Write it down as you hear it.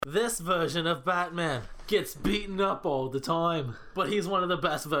This version of Batman gets beaten up all the time, but he's one of the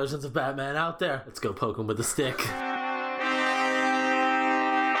best versions of Batman out there. Let's go poke him with a stick.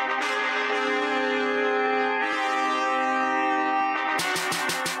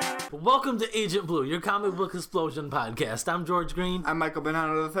 Welcome to Agent Blue, your comic book explosion podcast. I'm George Green. I'm Michael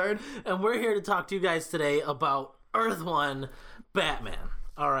Bonanno III. And we're here to talk to you guys today about Earth 1 Batman.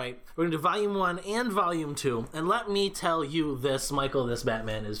 Alright, we're going to do Volume 1 and Volume 2. And let me tell you this, Michael, this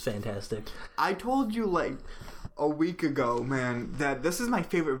Batman is fantastic. I told you, like, a week ago, man, that this is my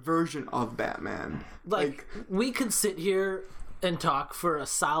favorite version of Batman. Like we could sit here and talk for a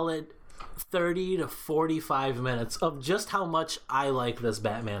solid 30 to 45 minutes of just how much I like this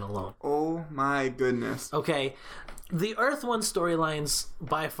Batman alone. Oh my goodness. Okay, the Earth 1 storylines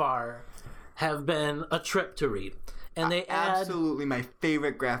by far have been a trip to read. And they add... Absolutely my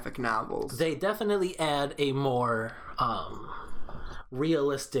favorite graphic novels. They definitely add a more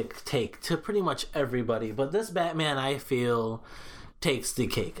realistic take to pretty much everybody. But this Batman, I feel, takes the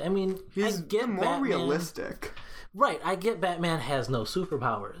cake. I mean, He's I get more Batman, realistic. Right, I get Batman has no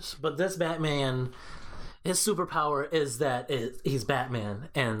superpowers. But this Batman... His superpower is that he's Batman,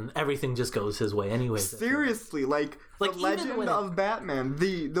 and everything just goes his way anyways. Seriously, like the legend of Batman,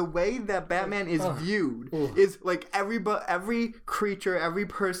 the way that Batman is viewed is like every creature, every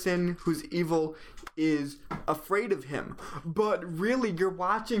person who's evil is afraid of him. But really, you're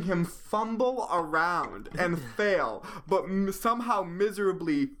watching him fumble around and fail, but somehow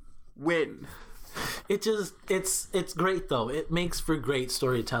miserably win. It's great though. It makes for great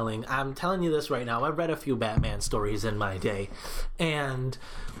storytelling. I'm telling you this right now. I've read a few Batman stories in my day, and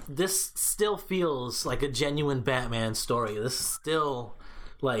this still feels like a genuine Batman story. This is still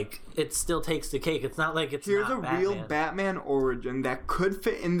like it still takes the cake. It's not like Here's not a Batman. real Batman origin that could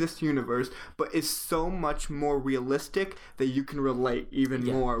fit in this universe, but is so much more realistic that you can relate even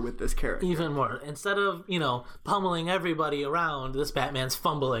more with this character. Even more. Instead of, pummeling everybody around, this Batman's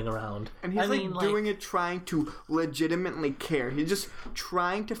fumbling around. And he's doing it trying to legitimately care. He's just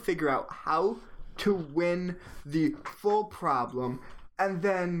trying to figure out how to win the full problem, and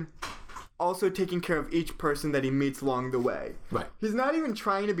then also taking care of each person that he meets along the way. Right. He's not even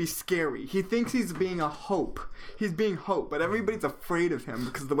trying to be scary. He thinks he's being a hope. He's being hope, but everybody's afraid of him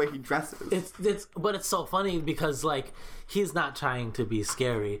because of the way he dresses. But it's so funny because he's not trying to be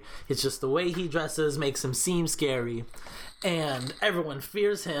scary. It's just the way he dresses makes him seem scary, and everyone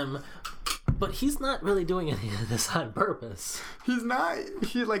fears him. But he's not really doing any of this on purpose. He's not.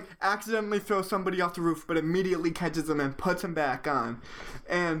 He accidentally throws somebody off the roof, but immediately catches him and puts him back on.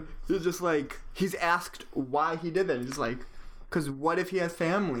 And he's just he's asked why he did that. He's just because what if he has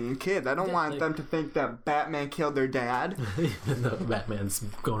family and kids? I don't want them to think that Batman killed their dad. Even though Batman's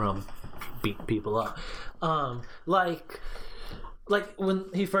going around beating people up. Like when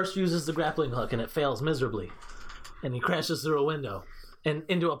he first uses the grappling hook and it fails miserably. And he crashes through a window. And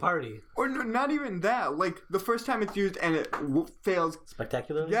into a party. Or no, not even that. The first time it's used and it fails...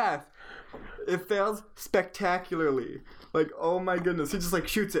 Spectacularly? Yes. It fails spectacularly. Oh my goodness. He just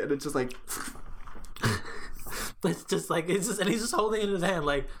shoots it and it's just and he's just holding it in his hand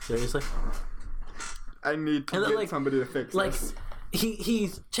seriously? I need to get somebody to fix this.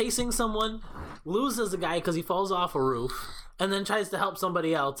 He's chasing someone, loses the guy because he falls off a roof, and then tries to help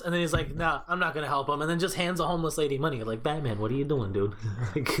somebody else, and then he's like, nah, I'm not going to help him, and then just hands a homeless lady money. Batman, what are you doing, dude?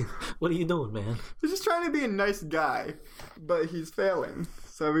 What are you doing, man? He's just trying to be a nice guy, but he's failing,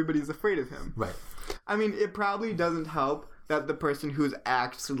 so everybody's afraid of him. Right. I mean, it probably doesn't help that the person who's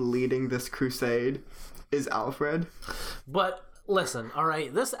actually leading this crusade is Alfred. But, listen,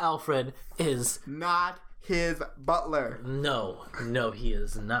 alright, this Alfred is... not his butler. No, he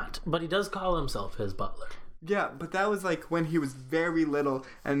is not. But he does call himself his butler. Yeah, but that was when he was very little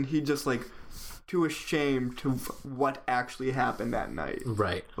and he just too ashamed to what actually happened that night.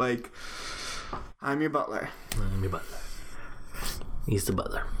 Right. I'm your butler. I'm your butler. He's the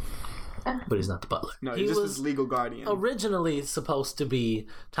butler. But he's not the butler. No, he's just his legal guardian. Originally supposed to be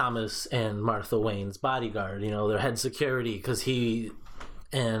Thomas and Martha Wayne's bodyguard, their head security, because he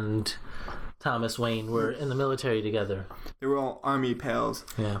and Thomas Wayne were in the military together. They were all army pals.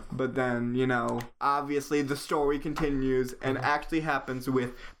 Yeah. But then, obviously the story continues and actually happens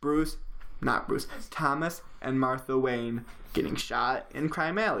with Thomas and Martha Wayne getting shot in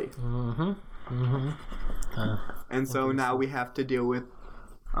Crime Alley. Mm-hmm. Mm-hmm. And so now we have to deal with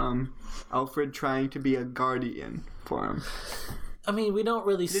Alfred trying to be a guardian for him. I mean, we don't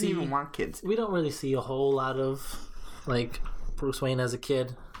really he didn't even want kids. We don't really see a whole lot of, Bruce Wayne as a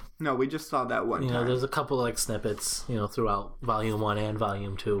kid. No, we just saw that one time. There's a couple snippets, throughout Volume 1 and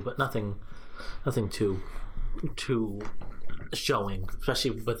Volume 2, but nothing too showing,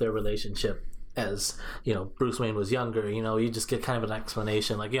 especially with their relationship. As you know, Bruce Wayne was younger. You know, you just get kind of an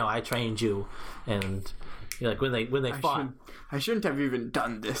explanation, like, you know, I trained you, and you know, like when they fought. I shouldn't have even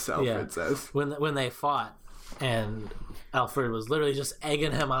done this. Alfred says when they fought, and Alfred was literally just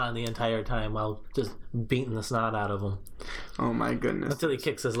egging him on the entire time while just beating the snot out of him. Oh my goodness! Until he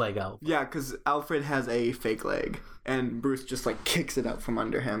kicks his leg out. Yeah, because Alfred has a fake leg, and Bruce just like kicks it out from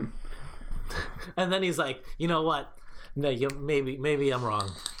under him. And then he's like, you know what? No, maybe I'm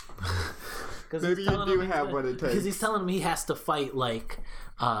wrong. Maybe you do have what it takes. Because he's telling him he has to fight like...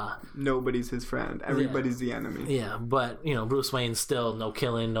 nobody's his friend. Everybody's the enemy. Yeah, but, you know, Bruce Wayne's still no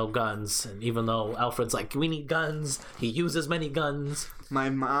killing, no guns. And even though Alfred's like, we need guns, he uses many guns. My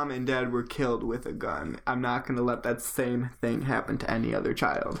mom and dad were killed with a gun. I'm not going to let that same thing happen to any other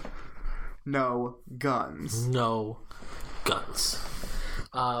child. No guns. No guns.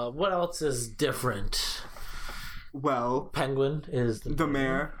 What else is different? Well... Penguin is... The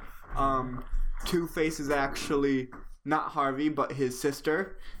mayor. Two-Face is actually not Harvey, but his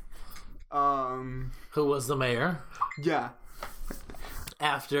sister. Who was the mayor? Yeah.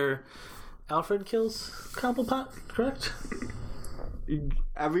 After Alfred kills Cobblepot, correct?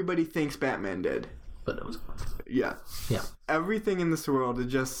 Everybody thinks Batman did. But it was... Yeah. Yeah. Everything in this world is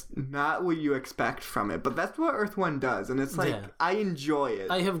just not what you expect from it. But that's what Earth One does. And it's like, I enjoy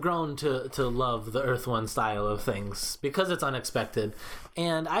it. I have grown to love the Earth One style of things because it's unexpected.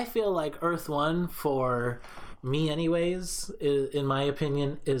 And I feel like Earth One, for me anyways, in my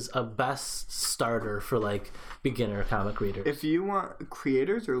opinion, is a best starter for like beginner comic readers. If you want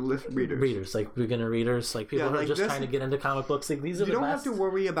creators or readers? Readers, like beginner readers, like people who are just trying to get into comic books. Like, these are the best. You don't have to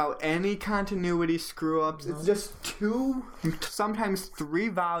worry about any continuity screw-ups. No. It's just 2, sometimes 3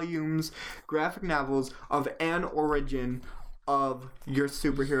 volumes, graphic novels of an origin of your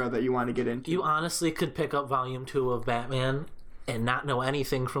superhero that you want to get into. You honestly could pick up volume 2 of Batman and not know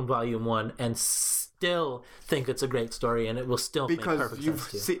anything from volume 1 and still think it's a great story, and it will still make perfect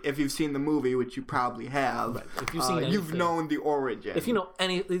sense to you. If you've seen the movie, which you probably have, right. If you've seen you've known the origin. If you know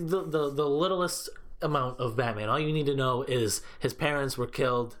the littlest amount of Batman, all you need to know is his parents were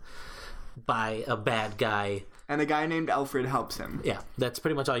killed by a bad guy, and a guy named Alfred helps him. Yeah, that's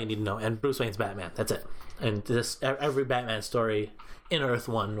pretty much all you need to know. And Bruce Wayne's Batman. That's it. And every Batman story in Earth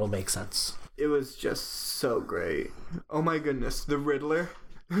One will make sense. It was just so great. Oh my goodness, the Riddler.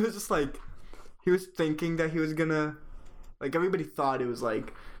 It was just like, he was thinking that he was gonna, like, everybody thought it was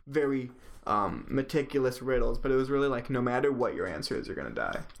like very meticulous riddles, but it was really like, no matter what your answer is, you're gonna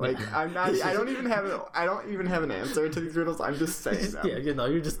die. Like, I don't even have an answer to these riddles. I'm just saying them. Yeah, you know,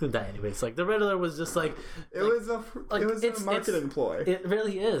 you're just gonna die anyways. Like, the Riddler was just like, it was a marketing ploy. It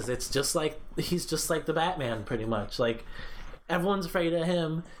really is. It's just like, he's just like the Batman, pretty much. Like, everyone's afraid of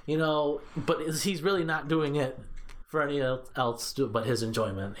him, you know, but he's really not doing it for any else but his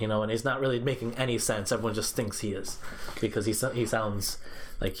enjoyment, you know, and he's not really making any sense. Everyone just thinks he is, because he sounds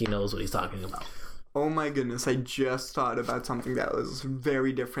like he knows what he's talking about. Oh my goodness, I just thought about something that was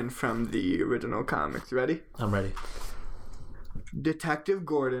very different from the original comics. You ready? I'm ready. Detective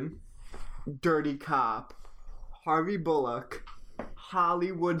Gordon, dirty cop, Harvey Bullock,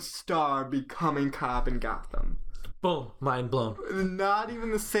 Hollywood star becoming cop in Gotham. Boom, mind blown. Not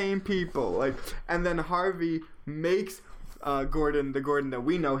even the same people. Like, and then Harvey makes Gordon, the Gordon that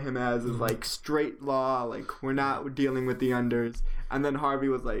we know him as, is like straight law, like, we're not dealing with the unders. And then Harvey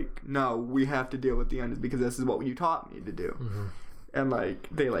was like, no, we have to deal with the unders because this is what you taught me to do. Mm-hmm. And like,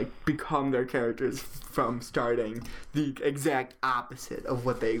 they like become their characters from starting the exact opposite of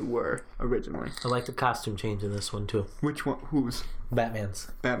what they were originally. I like the costume change in this one too. Which one? Whose? Batman's.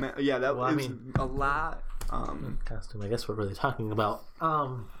 Batman. Yeah, that was a lot. Costume, I guess we're really talking about.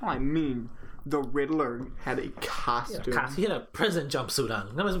 I mean, the Riddler had a costume. He had a prison jumpsuit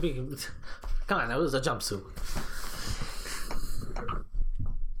on. That was come on, that was a jumpsuit.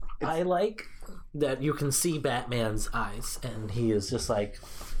 I like that you can see Batman's eyes, and he is just like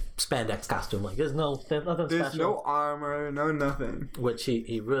spandex costume. Like, there's nothing special. There's no armor, no nothing. Which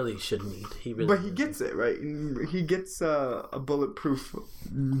he really should need. But he gets it, right? He gets a bulletproof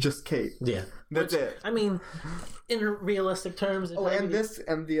just cape. Yeah. That's it. I mean, in realistic terms. Oh, and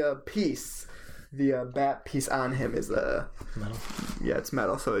the piece, the bat piece on him is metal. Yeah, it's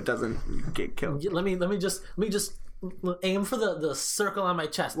metal, so it doesn't get killed. Let me just aim for the circle on my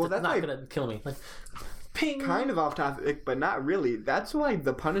chest. Well, that's not gonna kill me. Like, ping. Kind of off topic, but not really. That's why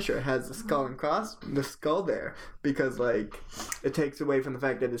the Punisher has the skull there, because like it takes away from the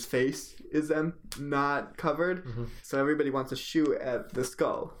fact that his face is not covered. Mm-hmm. So everybody wants to shoot at the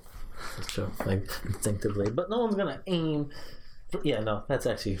skull. That's true, like instinctively, but no one's gonna aim Yeah, no, that's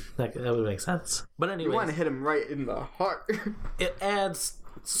actually that would make sense. But anyway, you want to hit him right in the heart. It adds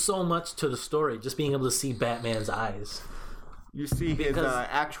so much to the story, just being able to see Batman's eyes. You see his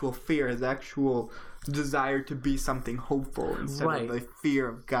actual fear, his actual desire to be something hopeful instead of the fear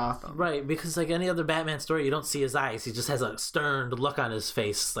of Gotham. Right, because like any other Batman story, you don't see his eyes. He just has a stern look on his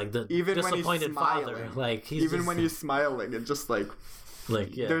face, like the disappointed father. Like when he's smiling, it's just like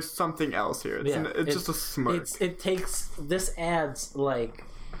yeah. There's something else here. It's just a smirk. This adds like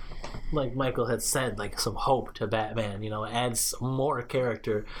Michael had said, like some hope to Batman, adds more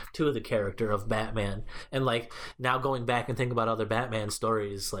character to the character of Batman. And like now going back and think about other Batman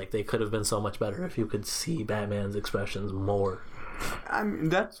stories, like they could have been so much better if you could see Batman's expressions more. I mean,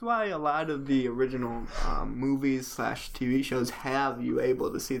 that's why a lot of the original movies / TV shows have you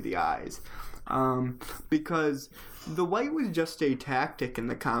able to see the eyes. Because the white was just a tactic in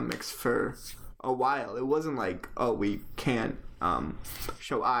the comics for a while. It wasn't like, oh, we can't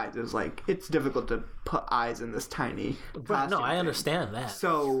show eyes. It was like, it's difficult to put eyes in this tiny costume. No, I understand that.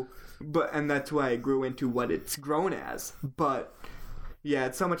 So, and that's why it grew into what it's grown as. But yeah,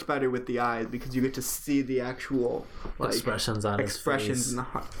 it's so much better with the eyes because you get to see the actual expressions on his face. In the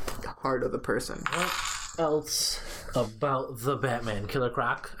heart of the person. What else about the Batman? Killer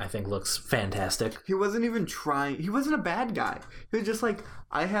Croc, I think, looks fantastic. He wasn't even trying. He wasn't a bad guy. He was just like,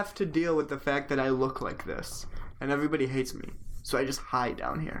 I have to deal with the fact that I look like this, and everybody hates me. So I just hide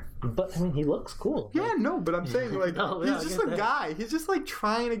down here. But, I mean, he looks cool. Yeah, no, but I'm saying, like, he's just a guy. He's just, like,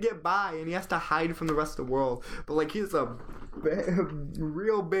 trying to get by, and he has to hide from the rest of the world. But, like, he's a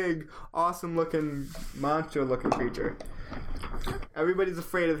real big, awesome-looking, monster-looking creature. Everybody's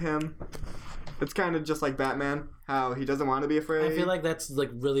afraid of him. It's kind of just like Batman, how he doesn't want to be afraid. I feel like that's, like,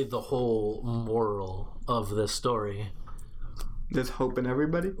 really the whole moral of this story. There's hope in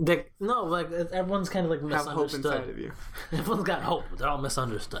everybody? Everyone's kind of like misunderstood. Have hope inside of you. Everyone's got hope. They're all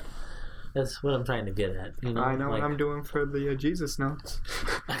misunderstood. That's what I'm trying to get at. I know what I'm doing for the Jesus notes.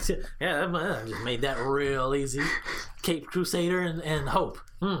 Yeah, I just made that real easy. Cape Crusader and hope.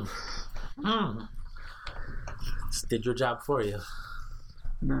 Just did your job for you.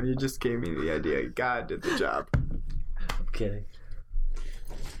 No, you just gave me the idea. God did the job. I'm kidding.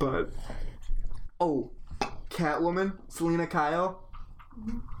 But, Catwoman, Selina Kyle.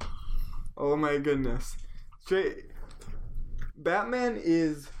 Oh my goodness. Batman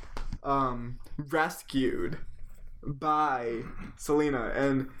is rescued by Selina,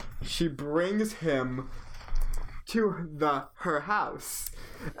 and she brings him to her house.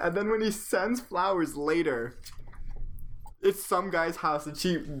 And then when he sends flowers later, it's some guy's house and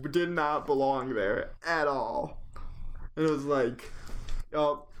she did not belong there at all. And it was like,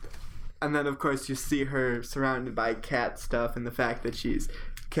 and then, of course, you see her surrounded by cat stuff and the fact that she's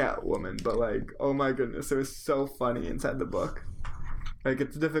Catwoman. But, like, oh my goodness, it was so funny inside the book. Like,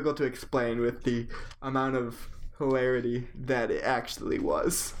 it's difficult to explain with the amount of hilarity that it actually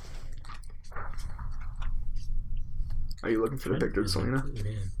was. Are you looking for the picture of Selina? Yeah.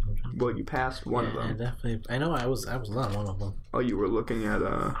 Well, you passed one of them. Yeah, definitely. I know I was not one of them. Oh, you were looking at,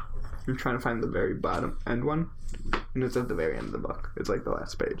 you're trying to find the very bottom end one? And it's at the very end of the book. It's like the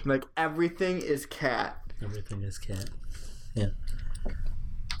last page. Like, everything is cat. Everything is cat. Yeah.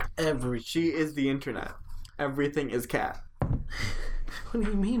 She is the internet. Everything is cat. What do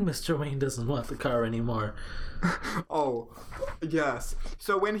you mean Mr. Wayne doesn't want the car anymore? Oh, yes.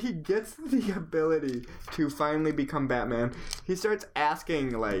 So when he gets the ability to finally become Batman, he starts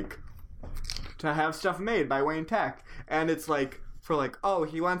asking, like, to have stuff made by Wayne Tech. And it's like,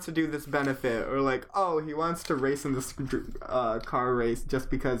 he wants to do this benefit, or like, he wants to race in this car race just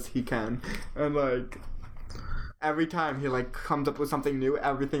because he can. And like, every time he like comes up with something new,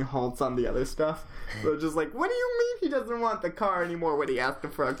 everything halts on the other stuff. So just like, what do you mean he doesn't want the car anymore when he asked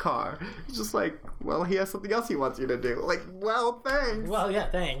him for a car? It's just like, well, he has something else he wants you to do. Like, well, thanks. Well, yeah,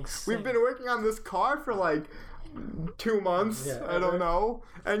 thanks. We've been working on this car for like 2 months. Yeah, I don't know.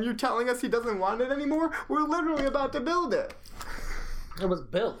 And you're telling us he doesn't want it anymore? We're literally about to build it. It was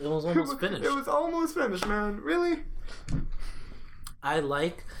built. It was almost finished. It was almost finished, man. Really?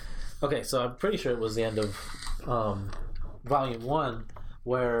 Okay, so I'm pretty sure it was the end of Volume 1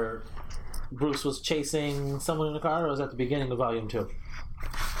 where Bruce was chasing someone in a car, or was that the beginning of Volume 2?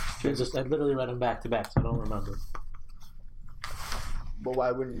 I literally read them back to back, so I don't remember. But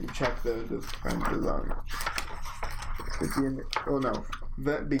why wouldn't you check the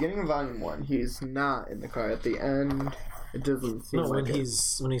the beginning of Volume 1, he's not in the car. At the end, it doesn't seem when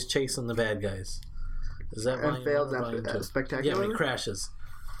he's chasing the bad guys. Is that and fails after that? Spectacular. Yeah, when he crashes.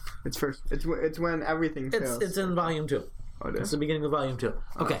 It's when everything fails. It's in Volume 2. Oh, it is? It's the beginning of Volume 2.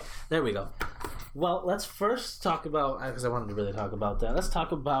 Okay, there we go. Well, let's first talk about, because I wanted to really talk about that. Let's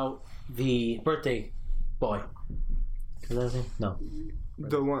talk about the birthday boy. Is that his name? No.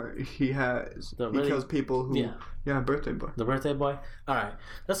 The one he has. He kills people who... Yeah, birthday boy. The birthday boy? Alright.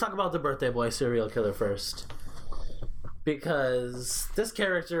 Let's talk about the birthday boy serial killer first. Because this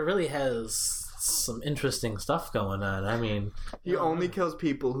character really has some interesting stuff going on. I mean... He only kills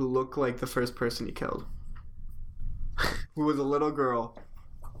people who look like the first person he killed. Who was a little girl.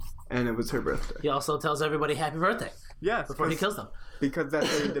 And it was her birthday. He also tells everybody happy birthday. Yes. Before he kills them. Because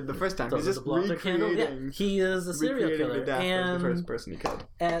that's what he did the first time. He's just recreating... Yeah, he is a serial killer. The death of the first person he killed.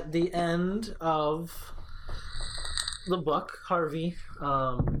 At the end of the book, Harvey...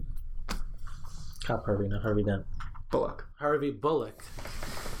 Cop Harvey, not Harvey Dent. Bullock. Harvey Bullock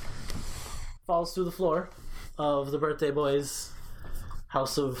falls through the floor of the birthday boy's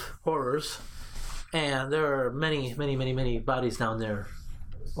house of horrors. And there are many, many, many, many bodies down there.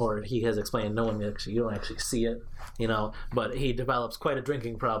 Or he has explained, you don't actually see it, but he develops quite a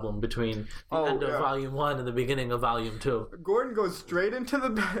drinking problem between the end of Volume 1 and the beginning of Volume 2. Gordon goes straight into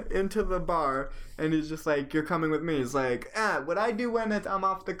the bar, and he's just like, you're coming with me. He's like, what I do when I'm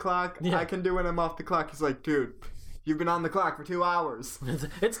off the clock, I can do when I'm off the clock. He's like, dude, you've been on the clock for 2 hours.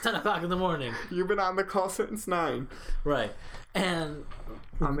 It's 10 o'clock in the morning. You've been on the call since 9. Right. And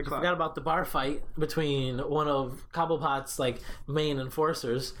on the clock. Forgot about the bar fight between one of Cobblepot's main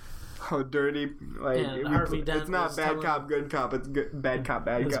enforcers. Oh, dirty! Harvey Dent. It's not bad cop, good cop. It's bad cop,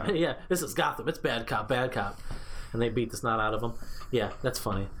 bad cop. Yeah, this is Gotham. It's bad cop, bad cop. And they beat the snot out of him. Yeah, that's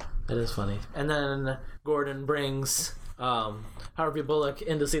funny. That is funny. And then Gordon brings Harvey Bullock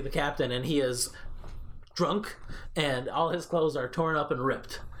in to see the captain, and he is drunk, and all his clothes are torn up and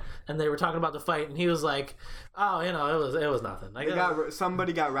ripped. And they were talking about the fight, and he was like, "Oh, it was nothing."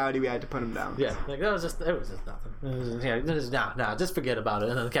 Somebody got rowdy. We had to put him down. Yeah, it was just nothing. Just forget about it.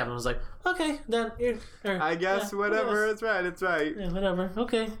 And then the captain was like, "Okay, then." I guess whatever. It's right. It's right. Yeah, whatever.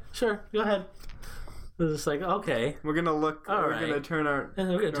 Okay, sure. Go ahead. It was just like, okay, we're gonna look. We're gonna turn our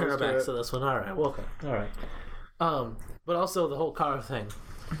backs to this one. All right. Well, okay. All right. But also the whole car thing.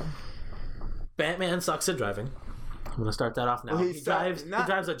 Batman sucks at driving. I'm going to start that off now. Well, he drives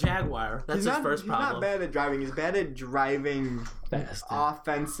a Jaguar. That's his first problem. He's not bad at driving. He's bad at driving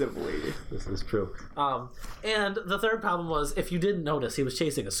offensively. This is true. And the third problem was, if you didn't notice, he was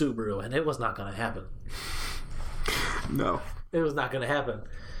chasing a Subaru, and it was not going to happen. No. It was not going to happen.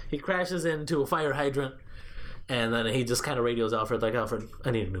 He crashes into a fire hydrant, and then he just kind of radios Alfred, like, Alfred,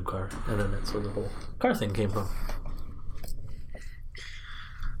 I need a new car. And then that's where the whole car thing came from.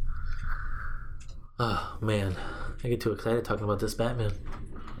 Oh, man. I get too excited talking about this Batman.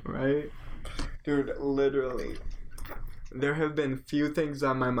 Right? Dude, literally. There have been few things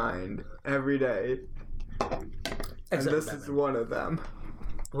on my mind every day. And this is one of them.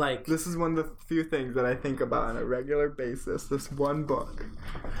 This is one of the few things that I think about on a regular basis. This one book.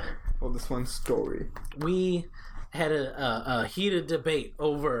 Well, this one story. We had a heated debate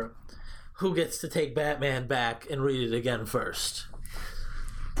over who gets to take Batman back and read it again first.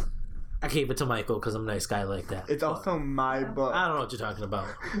 I gave it to Michael because I'm a nice guy like that. It's also my book. I don't know what you're talking about.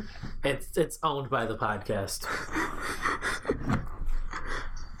 It's owned by the podcast.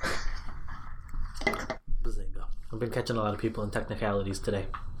 Bazinga. I've been catching a lot of people in technicalities today.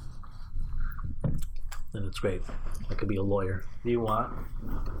 And it's great. I could be a lawyer. Do you want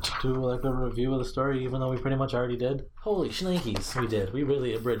to do a review of the story even though we pretty much already did? Holy shnikes, we did. We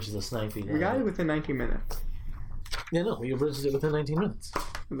really abridged the snipey. We got it within 19 minutes. Yeah, no, we abridged it within 19 minutes.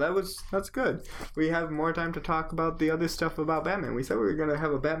 That's good. We have more time to talk about the other stuff about Batman. We said we were going to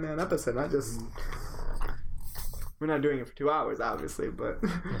have a Batman episode, not just... We're not doing it for 2 hours, obviously, but...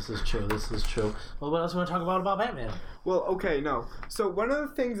 This is true. Well, what else do you want to talk about Batman? Well, okay, no. So one of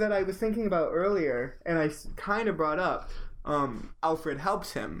the things that I was thinking about earlier, and I kind of brought up, Alfred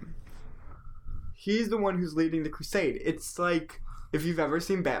helps him. He's the one who's leading the crusade. It's like, if you've ever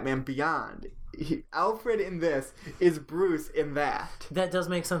seen Batman Beyond... Alfred in this is Bruce in that. That does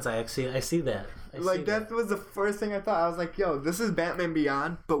make sense. I see that. That was the first thing I thought. I was like, yo, this is Batman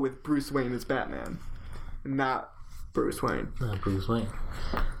Beyond, but with Bruce Wayne as Batman. Not Bruce Wayne. Not Bruce Wayne.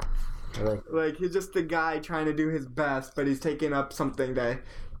 Like, he's just the guy trying to do his best, but he's taking up something that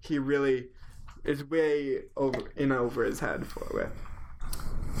he really is way over his head with.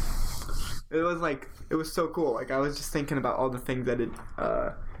 It was so cool. Like, I was just thinking about all the things that it,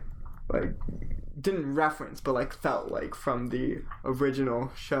 didn't reference, but felt like from the original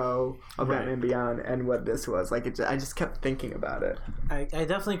show of Batman Beyond and what this was. I just kept thinking about it. I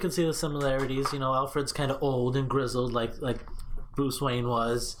definitely could see the similarities. Alfred's kind of old and grizzled, like Bruce Wayne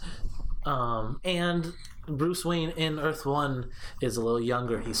was. And Bruce Wayne in Earth 1 is a little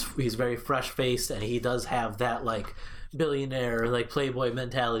younger. He's very fresh faced, and he does have that like billionaire like playboy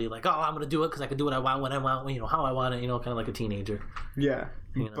mentality, like, oh, I'm gonna do it because I can do what I want when I want, how I want it, kind of like a teenager. Yeah,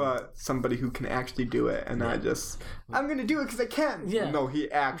 but somebody who can actually do it, and not just, I'm gonna do it because I can. Yeah. No,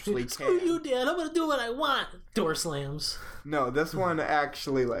 he actually can. Screw you, Dad. I'm gonna do what I want. Door slams. No, this one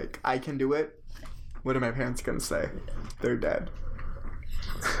actually, like, I can do it. What are my parents gonna say? They're dead.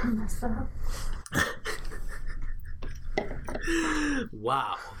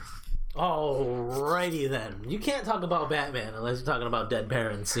 Wow. Alrighty then. You can't talk about Batman unless you're talking about dead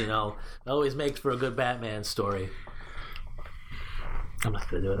parents, It always makes for a good Batman story. I'm not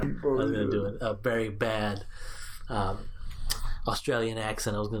going to do it. I was going to do a very bad Australian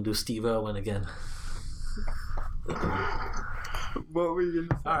accent. I was going to do Steve Irwin again. What were you going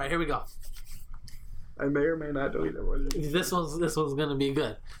to say? Alright, here we go. I may or may not delete it. This one's going to be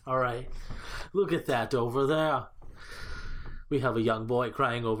good. Alright. Look at that over there. We have a young boy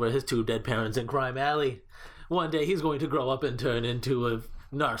crying over his two dead parents in Crime Alley. One day he's going to grow up and turn into a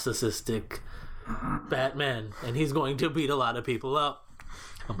narcissistic Batman, and he's going to beat a lot of people up.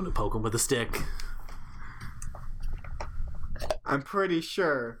 I'm going to poke him with a stick. I'm pretty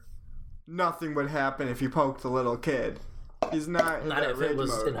sure nothing would happen if you poked a little kid. He's not in that rage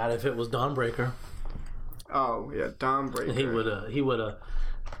mode. Not if it was Dawnbreaker. Oh, yeah, Dawnbreaker. He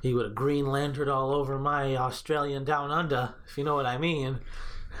would have Green Lanterned all over my Australian Down Under, if you know what I mean.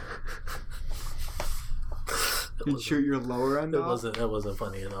 He'd shoot your lower end off? It wasn't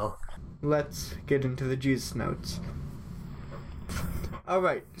funny at all. Let's get into the Jesus notes.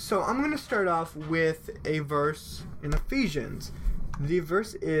 Alright, so I'm going to start off with a verse in Ephesians. The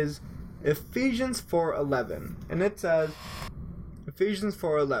verse is Ephesians 4:11, and it says, Ephesians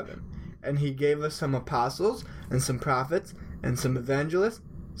 4:11, and he gave us some apostles and some prophets and some evangelists,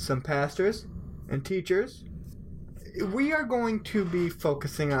 some pastors and teachers. We are going to be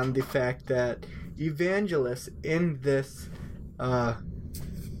focusing on the fact that evangelists in this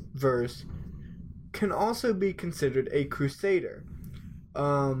verse can also be considered a crusader.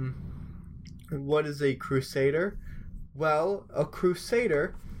 What is a crusader? Well, a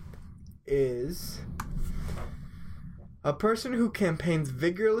crusader is a person who campaigns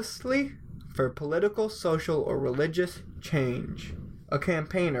vigorously for political, social, or religious change. A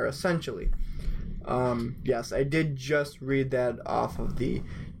campaigner, essentially. Yes, I did just read that off of the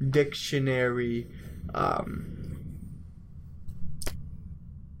dictionary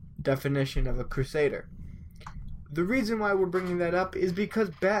definition of a crusader. The reason why we're bringing that up is because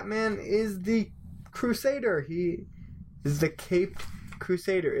Batman is the crusader. He is the caped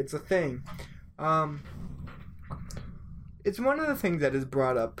crusader. It's a thing. It's one of the things that is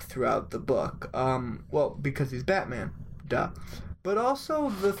brought up throughout the book. Well, because he's Batman. Duh. But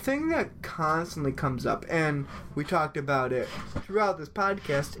also, the thing that constantly comes up, and we talked about it throughout this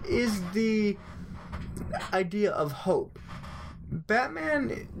podcast, is the idea of hope.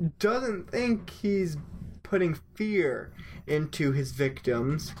 Batman doesn't think he's putting fear into his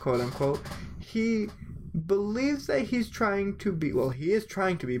victims, quote unquote. He believes that he's trying to be, well, he is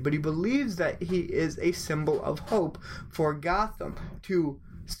trying to be, but he believes that he is a symbol of hope for Gotham to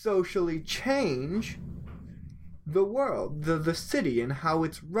socially change the world, the city, and how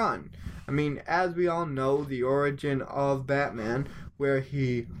it's run. I mean, as we all know, the origin of Batman, where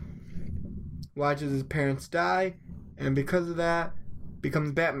he watches his parents die, and because of that,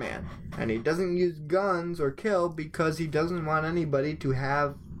 becomes Batman. And he doesn't use guns or kill because he doesn't want anybody to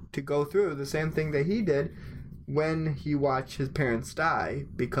have to go through the same thing that he did when he watched his parents die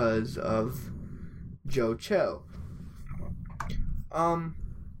because of Joe Chill.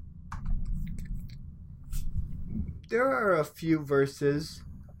 There are a few verses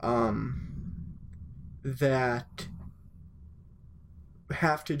that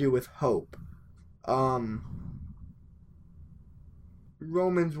have to do with hope. Romans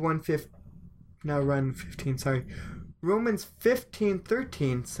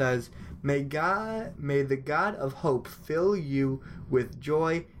 15:13 says, May the God of hope fill you with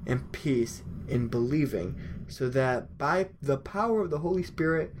joy and peace in believing, so that by the power of the Holy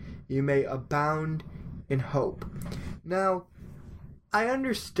Spirit you may abound in hope. Now, I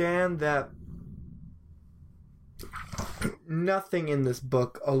understand that nothing in this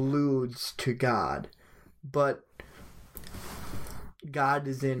book alludes to God, but God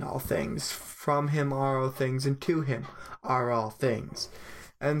is in all things. From him are all things, and to him are all things.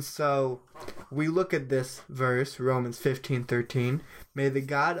 And so we look at this verse, Romans 15:13. May the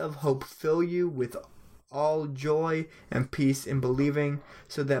God of hope fill you with all joy and peace in believing,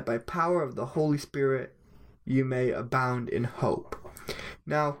 so that by power of the Holy Spirit you may abound in hope.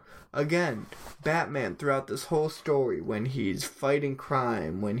 Now, again, Batman throughout this whole story, when he's fighting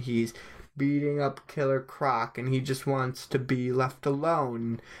crime, when he's beating up Killer Croc, and he just wants to be left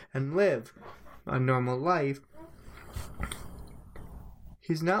alone and live a normal life,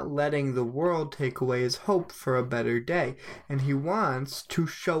 he's not letting the world take away his hope for a better day. And he wants to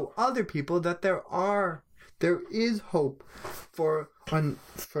show other people that there is hope for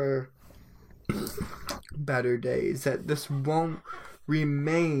better days, that this won't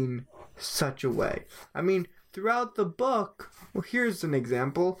remain such a way. I mean, throughout the book, well, here's an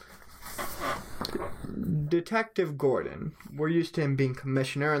example. Detective Gordon. We're used to him being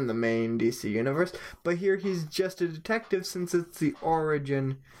commissioner in the main DC universe, but here he's just a detective since it's the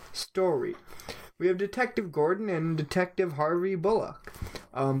origin story. We have Detective Gordon and Detective Harvey Bullock.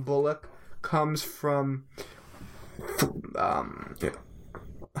 Bullock comes from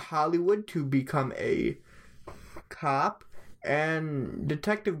Hollywood to become a cop, and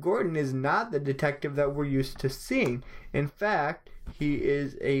Detective Gordon is not the detective that we're used to seeing. In fact, he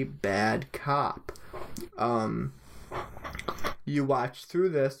is a bad cop. You watch through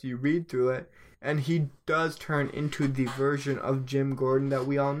this, you read through it, and he does turn into the version of Jim Gordon that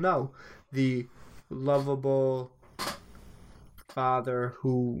we all know. The lovable father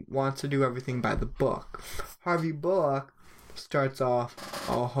who wants to do everything by the book. Harvey Bullock starts off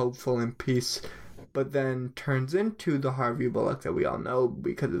all hopeful and peace, but then turns into the Harvey Bullock that we all know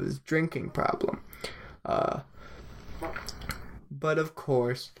because of his drinking problem. But of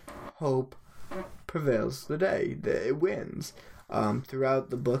course, hope prevails the day. It wins. Throughout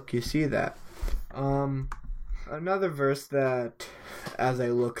the book, you see that. Another verse that, as I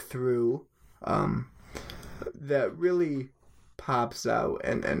look through, that really pops out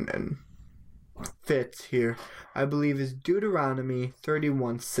and fits here, I believe, is Deuteronomy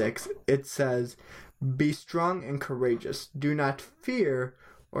 31:6. It says, "Be strong and courageous. Do not fear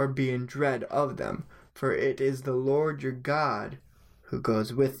or be in dread of them, for it is the Lord your God who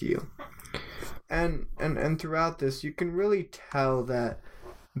goes with you." And throughout this, you can really tell that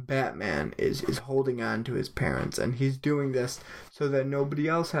Batman is holding on to his parents, and he's doing this so that nobody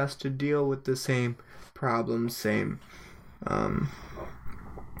else has to deal with the same problems, same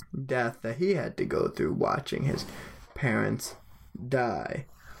death that he had to go through watching his parents die.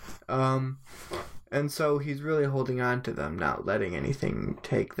 And so he's really holding on to them, not letting anything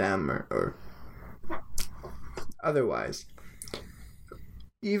take them or otherwise.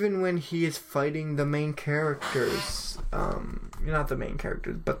 Even when he is fighting the main characters, not the main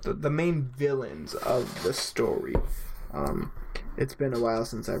characters, but the main villains of the story. It's been a while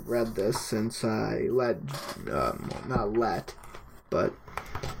since I've read this, since I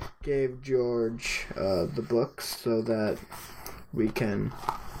gave George the books so that we can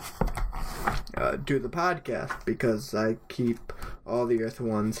do the podcast, because I keep all the Earth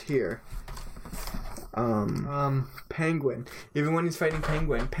ones here. Penguin. Even when he's fighting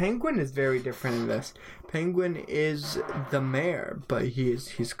Penguin is very different in this. Penguin is the mayor, but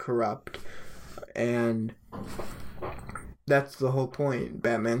he's corrupt, and that's the whole point.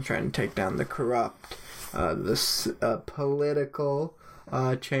 Batman's trying to take down the corrupt. This political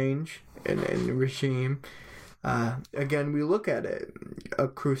change in regime. Again, we look at it. A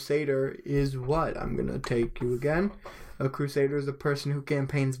crusader is what? I'm gonna take you again. A crusader is a person who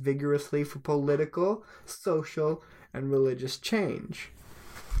campaigns vigorously for political, social, and religious change.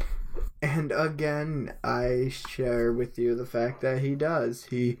 And again, I share with you the fact that he does.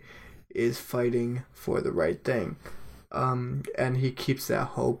 He is fighting for the right thing. And he keeps that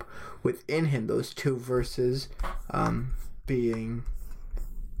hope within him. Those two verses being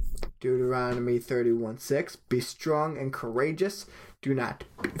Deuteronomy 31:6. "Be strong and courageous. Do not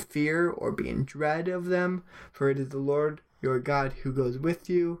fear or be in dread of them, for it is the Lord your God who goes with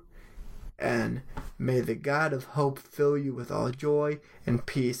you. And may the God of hope fill you with all joy and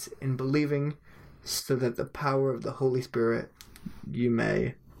peace in believing, so that the power of the Holy Spirit you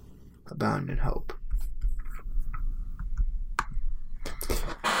may abound in hope."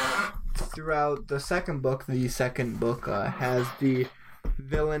 Throughout the second book has the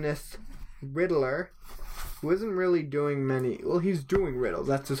villainous Riddler, who isn't really doing many. Well, he's doing riddles.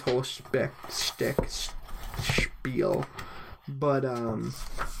 That's his whole spiel. But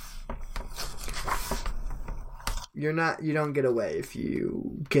you don't get away if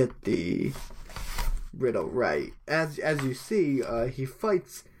you get the riddle right. As you see, he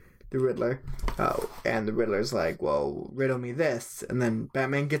fights the Riddler, and the Riddler's like, "Well, riddle me this," and then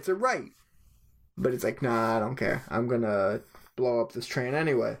Batman gets it right. But he's like, "Nah, I don't care. I'm gonna blow up this train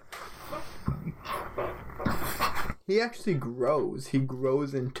anyway." he actually grows. He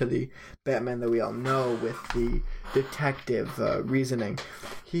grows into the Batman that we all know with the detective reasoning.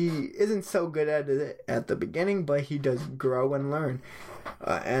 He isn't so good at it at the beginning, but he does grow and learn.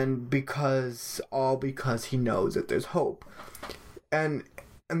 And because he knows that there's hope. And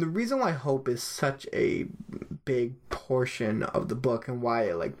the reason why hope is such a big portion of the book and why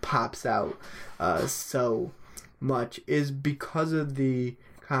it like pops out so much is because of the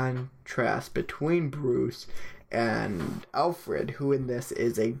contrast between Bruce and Alfred, who in this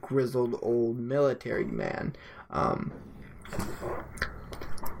is a grizzled old military man.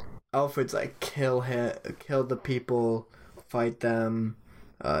 Alfred's like kill the people, fight them,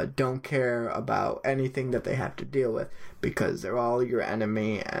 don't care about anything that they have to deal with because they're all your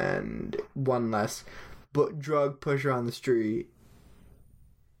enemy and one less drug pusher on the street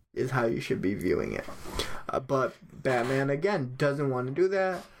is how you should be viewing it. But Batman, again, doesn't want to do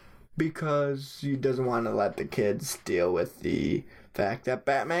that because he doesn't want to let the kids deal with the fact that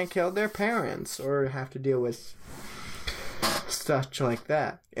Batman killed their parents or have to deal with such like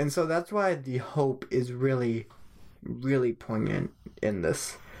that. And so that's why the hope is really, really poignant in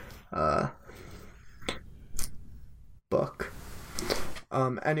this book.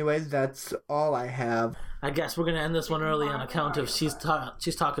 Anyways, that's all I have. I guess we're gonna end this one early on account of she's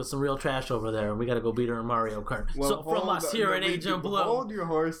talking some real trash over there, and we gotta go beat her in Mario Kart. Well, so from us here at Agent Blue, hold your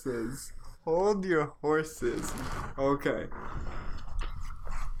horses. Okay.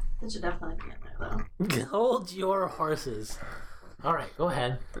 It should definitely be in there, though. Hold your horses. All right, go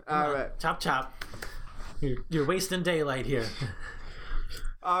ahead. All right, chop. You're wasting daylight here.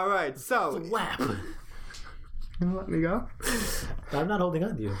 All right, so whap. You let me go? I'm not holding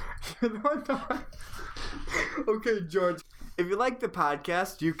on to you. Okay, George. If you like the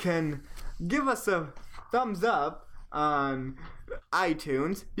podcast, you can give us a thumbs up on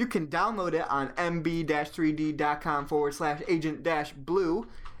iTunes. You can download it on mb-3d.com/agent-blue.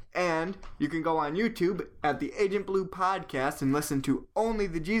 And you can go on YouTube at the Agent Blue Podcast and listen to only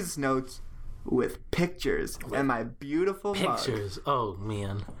the Jesus Notes with pictures and my beautiful pictures. Mug. Oh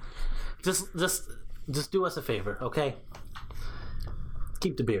man, just do us a favor, okay?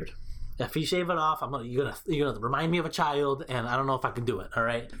 Keep the beard. If you shave it off, you're gonna remind me of a child, and I don't know if I can do it. All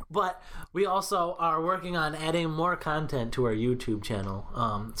right, but we also are working on adding more content to our YouTube channel.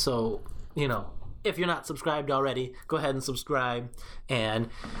 So if you're not subscribed already, go ahead and subscribe and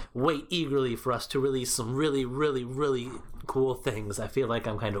wait eagerly for us to release some really, really, really cool things. I feel like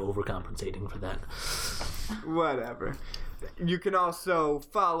I'm kind of overcompensating for that. Whatever. You can also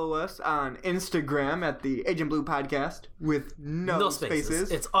follow us on Instagram at the Agent Blue Podcast with no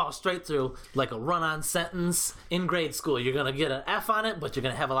spaces. It's all straight through, like a run-on sentence in grade school. You're going to get an F on it, but you're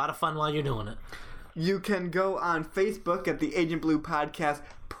going to have a lot of fun while you're doing it. You can go on Facebook at the Agent Blue Podcast,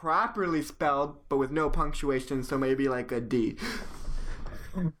 properly spelled, but with no punctuation, so maybe like a D.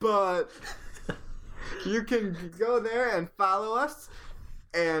 But you can go there and follow us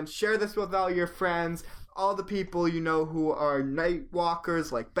and share this with all your friends, all the people you know who are night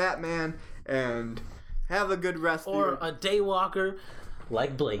walkers like Batman, and have a good rest of your... Or a day walker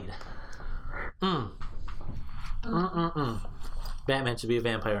like Blade. Batman should be a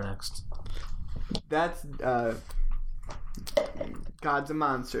vampire next. That's Gods and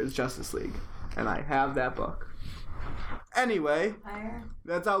Monsters Justice League, and I have that book. Anyway,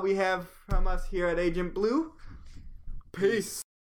 that's all we have from us here at Agent Blue. Peace.